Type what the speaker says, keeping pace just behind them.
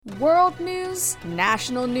world news,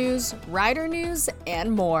 national news, rider news,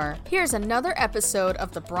 and more. Here's another episode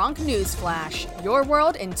of the Bronc News Flash, your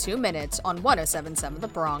world in 2 minutes on 107.7 The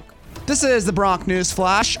Bronc. This is the Bronc News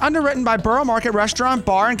Flash, underwritten by Borough Market Restaurant,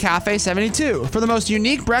 Bar, and Cafe 72. For the most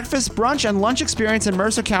unique breakfast, brunch, and lunch experience in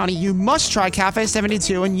Mercer County, you must try Cafe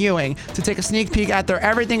 72 in Ewing. To take a sneak peek at their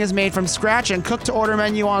everything is made from scratch and cook-to-order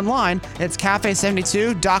menu online, it's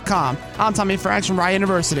cafe72.com. I'm Tommy Franks from Rice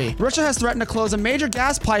University. Russia has threatened to close a major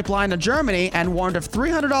gas pipeline to Germany and warned of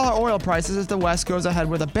 $300 oil prices as the West goes ahead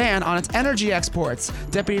with a ban on its energy exports.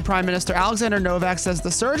 Deputy Prime Minister Alexander Novak says the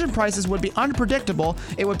surge in prices would be unpredictable.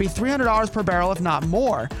 It would be $300 per barrel, if not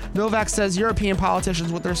more. Novak says European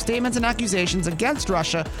politicians, with their statements and accusations against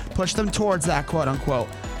Russia, push them towards that, quote-unquote.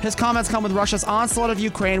 His comments come with Russia's onslaught of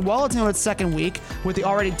Ukraine well into its second week, with the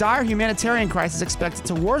already dire humanitarian crisis expected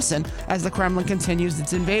to worsen as the Kremlin continues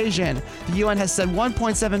its invasion. The UN has said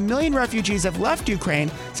 1.7 million refugees have left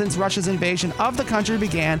Ukraine since Russia's invasion of the country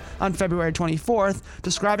began on February 24th,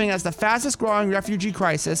 describing it as the fastest-growing refugee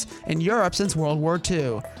crisis in Europe since World War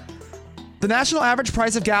II. The national average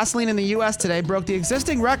price of gasoline in the U.S. today broke the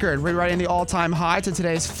existing record, rewriting the all-time high to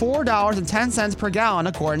today's $4.10 per gallon,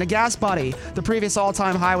 according to Gas Buddy. The previous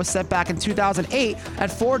all-time high was set back in 2008 at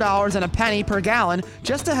 $4.01 per gallon,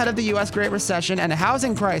 just ahead of the U.S. Great Recession and a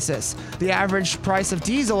housing crisis. The average price of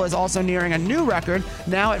diesel is also nearing a new record,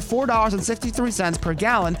 now at $4.63 per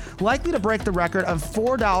gallon, likely to break the record of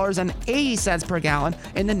 $4.80 per gallon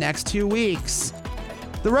in the next 2 weeks.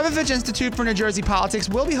 The Rebovich Institute for New Jersey Politics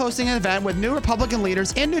will be hosting an event with new Republican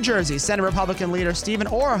leaders in New Jersey, Senate Republican leader Stephen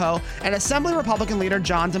Oroho and Assembly Republican leader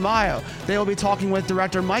John DeMaio. They will be talking with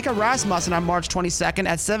director Micah Rasmussen on March 22nd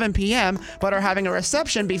at 7 p.m., but are having a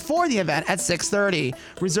reception before the event at 6:30.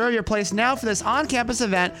 Reserve your place now for this on-campus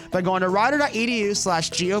event by going to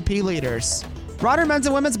rider.edu/GOP leaders. Rider men's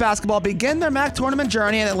and women's basketball begin their MAC tournament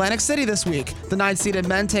journey in Atlantic City this week. The 9th-seeded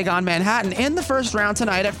men take on Manhattan in the first round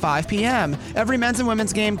tonight at 5 p.m. Every men's and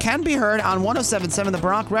women's game can be heard on 107.7 The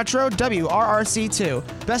Bronc Retro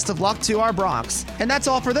WRRC2. Best of luck to our Broncs. And that's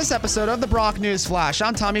all for this episode of the Bronc News Flash.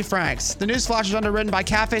 I'm Tommy Franks. The News Flash is underwritten by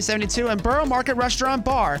Cafe 72 and Borough Market Restaurant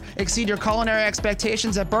Bar. Exceed your culinary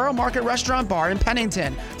expectations at Borough Market Restaurant Bar in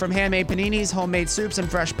Pennington. From handmade paninis, homemade soups, and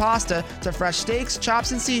fresh pasta to fresh steaks, chops,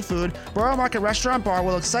 and seafood, Borough Market Restaurant Bar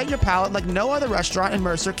will excite your palate like no other restaurant in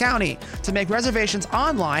Mercer County. To make reservations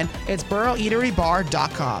online, it's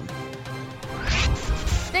boroughEateryBar.com.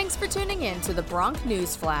 Thanks for tuning in to the Bronc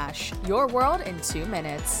News Flash, your world in 2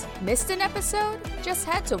 minutes. Missed an episode? Just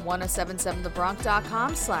head to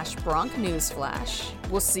 1077thebronc.com/Bronc News Flash.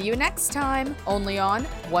 We'll see you next time, only on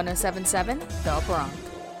 107.7 The Bronc.